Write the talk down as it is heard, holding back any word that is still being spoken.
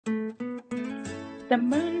The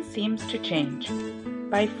Moon Seems to Change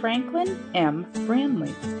by Franklyn M.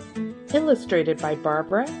 Branley. Illustrated by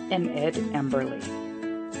Barbara and Ed Emberley.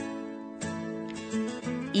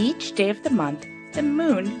 Each day of the month, the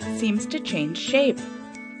moon seems to change shape.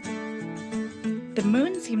 The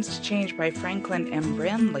Moon Seems to Change by Franklyn M.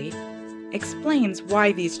 Branley explains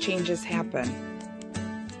why these changes happen.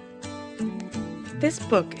 This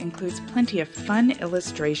book includes plenty of fun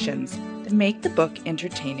illustrations that make the book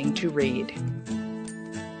entertaining to read.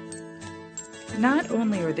 Not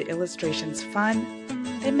only are the illustrations fun,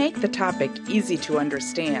 they make the topic easy to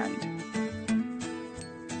understand.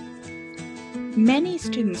 Many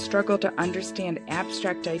students struggle to understand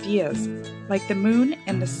abstract ideas, like the moon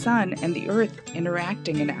and the sun and the earth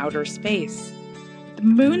interacting in outer space. The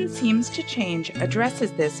Moon Seems to Change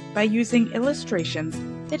addresses this by using illustrations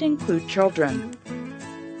that include children.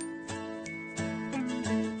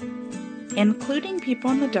 Including people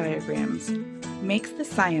in the diagrams makes the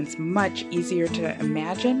science much easier to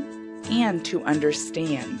imagine and to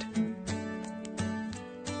understand.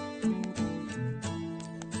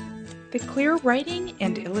 The clear writing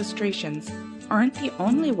and illustrations aren't the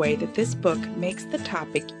only way that this book makes the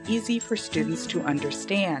topic easy for students to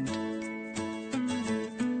understand.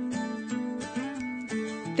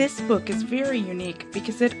 This book is very unique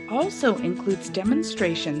because it also includes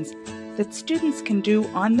demonstrations that students can do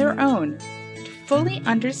on their own to fully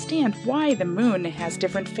understand why the moon has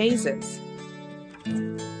different phases.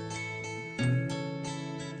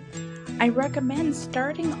 I recommend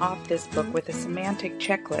starting off this book with a semantic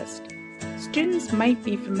checklist. Students might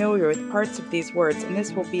be familiar with parts of these words, and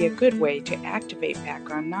this will be a good way to activate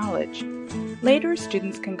background knowledge. Later,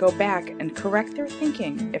 students can go back and correct their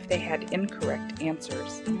thinking if they had incorrect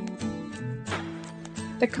answers.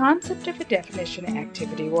 The concept of a definition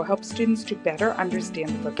activity will help students to better understand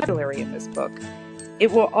the vocabulary in this book.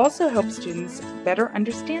 It will also help students better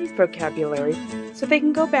understand vocabulary so they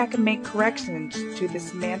can go back and make corrections to the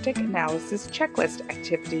semantic analysis checklist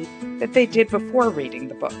activity that they did before reading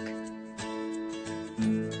the book.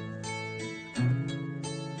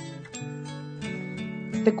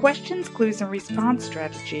 The questions, clues, and response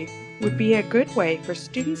strategy would be a good way for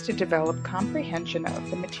students to develop comprehension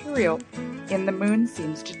of the material in The Moon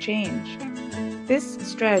Seems to Change. This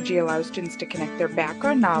strategy allows students to connect their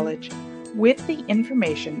background knowledge with the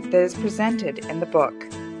information that is presented in the book.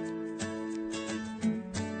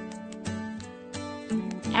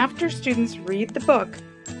 After students read the book,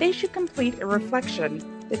 they should complete a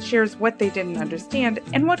reflection that shares what they didn't understand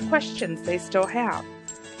and what questions they still have.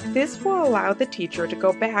 This will allow the teacher to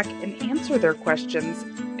go back and answer their questions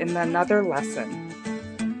in another lesson.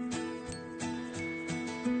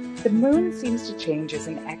 The Moon Seems to Change is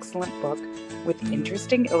an excellent book with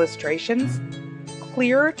interesting illustrations,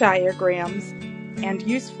 clear diagrams, and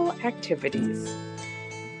useful activities.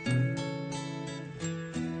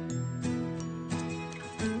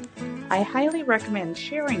 I highly recommend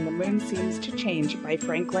sharing The Moon Seems to Change by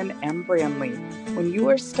Franklyn M. Branley when you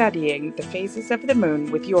are studying the phases of the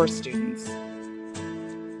moon with your students.